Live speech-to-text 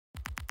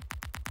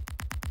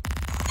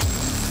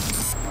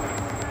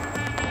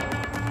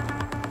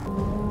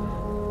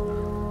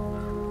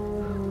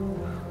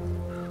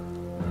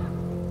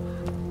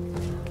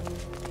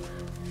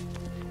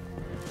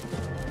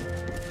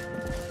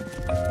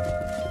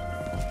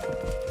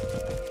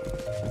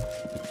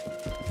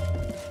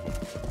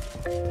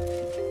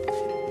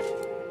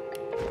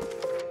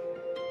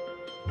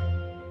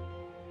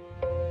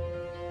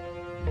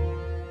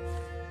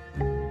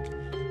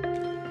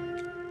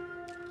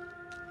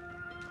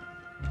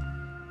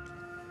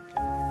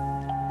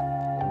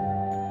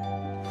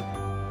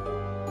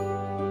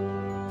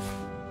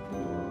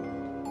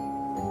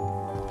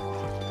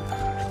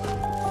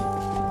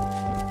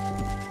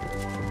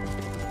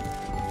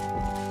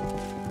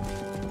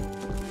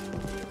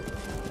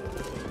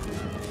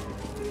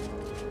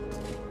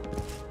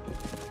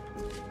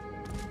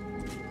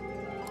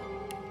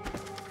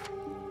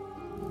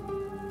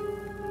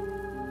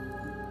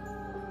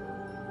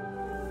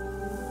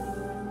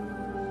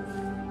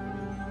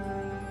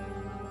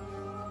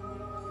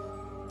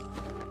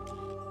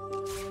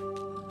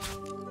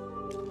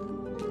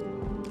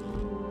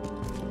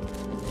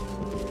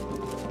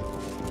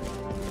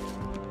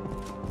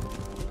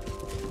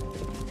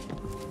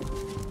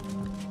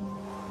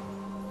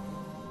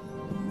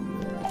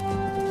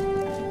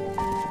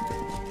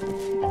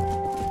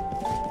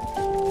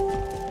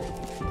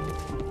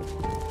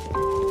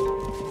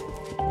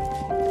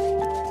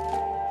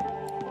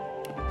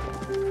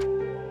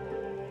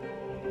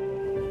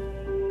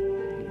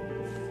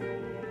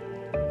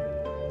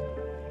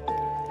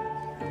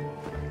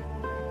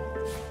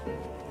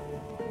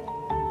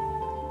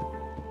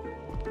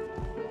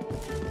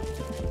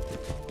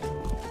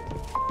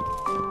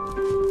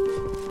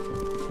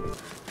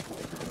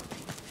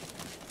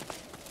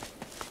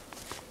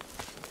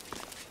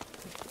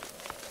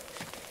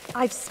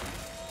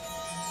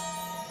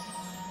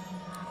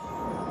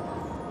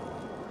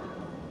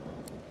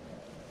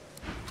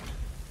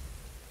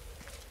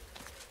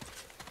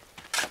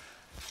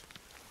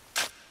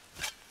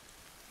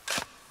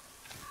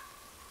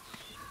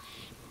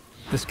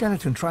The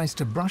skeleton tries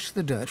to brush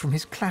the dirt from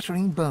his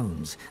clattering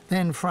bones,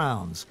 then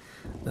frowns.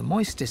 The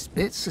moistest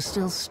bits are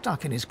still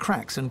stuck in his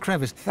cracks and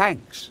crevices.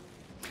 Thanks.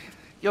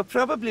 You're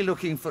probably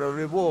looking for a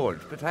reward,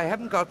 but I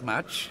haven't got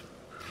much.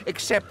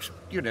 Except,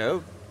 you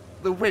know,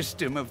 the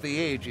wisdom of the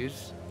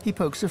ages. He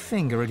pokes a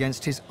finger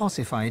against his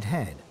ossified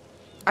head.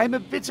 I'm a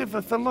bit of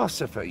a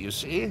philosopher, you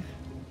see.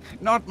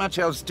 Not much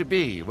else to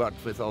be, what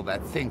with all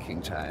that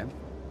thinking time.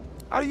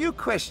 Are you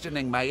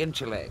questioning my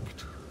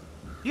intellect?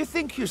 You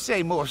think you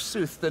say more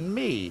sooth than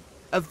me,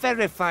 a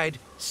verified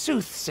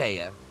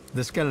soothsayer.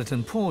 The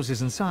skeleton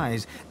pauses and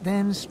sighs,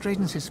 then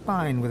straightens his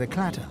spine with a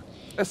clatter.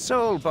 A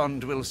soul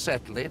bond will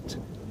settle it.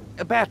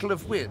 A battle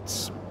of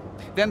wits.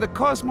 Then the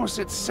cosmos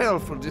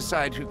itself will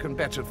decide who can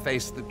better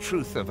face the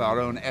truth of our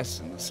own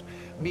essence,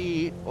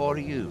 me or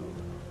you.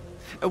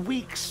 A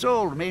weak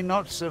soul may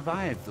not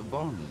survive the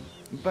bond,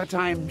 but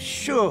I'm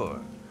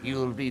sure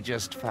you'll be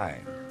just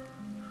fine.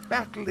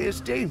 Battle is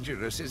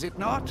dangerous, is it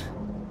not?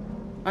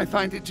 I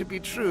find it to be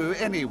true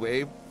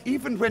anyway,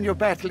 even when you're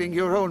battling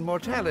your own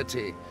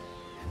mortality.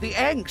 The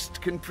angst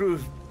can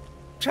prove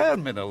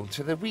terminal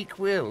to the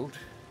weak-willed.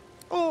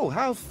 Oh,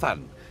 how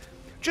fun.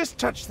 Just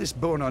touch this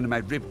bone on my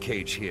rib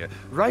cage here,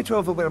 right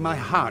over where my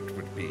heart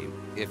would be,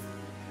 if,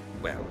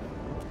 well,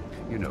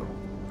 you know.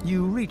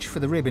 You reach for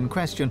the rib in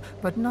question,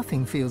 but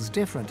nothing feels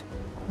different.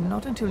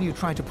 Not until you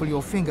try to pull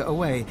your finger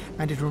away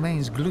and it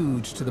remains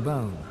glued to the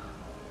bone.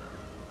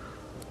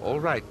 All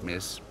right,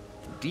 miss.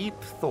 Deep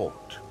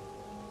thought.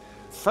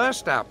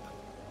 First up,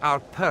 our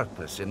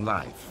purpose in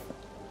life.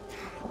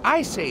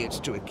 I say it's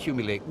to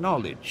accumulate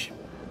knowledge.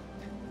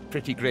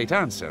 Pretty great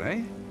answer,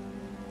 eh?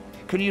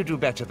 Can you do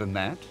better than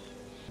that?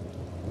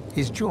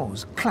 His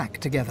jaws clack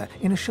together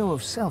in a show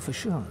of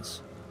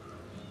self-assurance.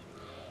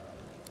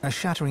 A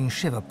shattering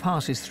shiver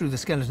passes through the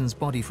skeleton's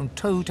body from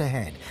toe to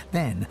head,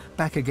 then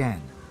back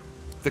again.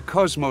 The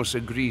cosmos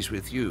agrees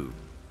with you.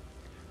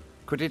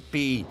 Could it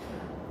be,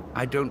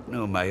 I don't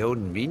know, my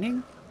own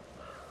meaning?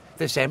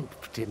 This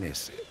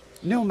emptiness.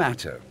 No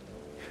matter.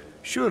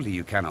 Surely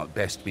you cannot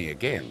best me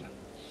again.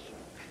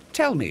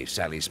 Tell me,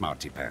 Sally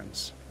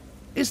Smartypants,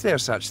 is there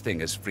such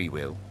thing as free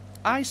will?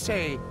 I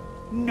say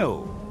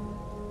no.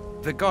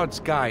 The gods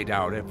guide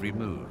our every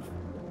move.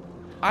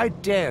 I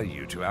dare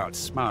you to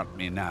outsmart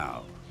me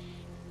now.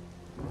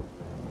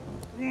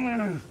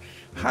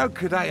 How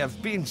could I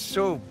have been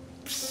so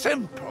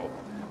simple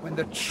when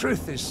the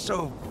truth is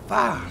so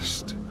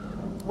vast?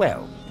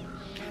 Well,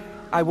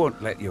 I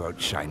won't let you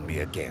outshine me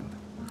again.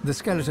 The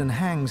skeleton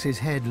hangs his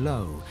head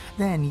low,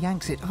 then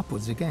yanks it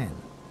upwards again.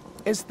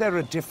 Is there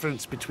a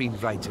difference between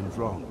right and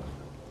wrong?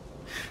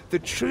 The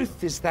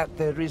truth is that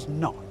there is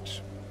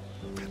not.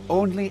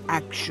 Only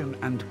action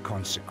and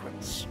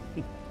consequence.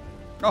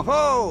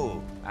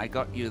 Oh-ho! I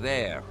got you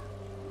there.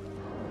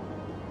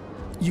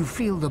 You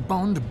feel the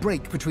bond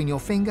break between your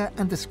finger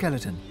and the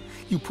skeleton.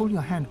 You pull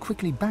your hand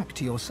quickly back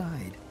to your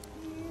side.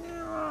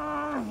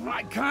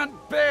 I can't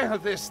bear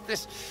this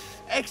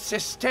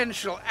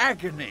existential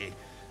agony.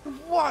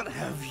 What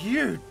have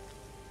you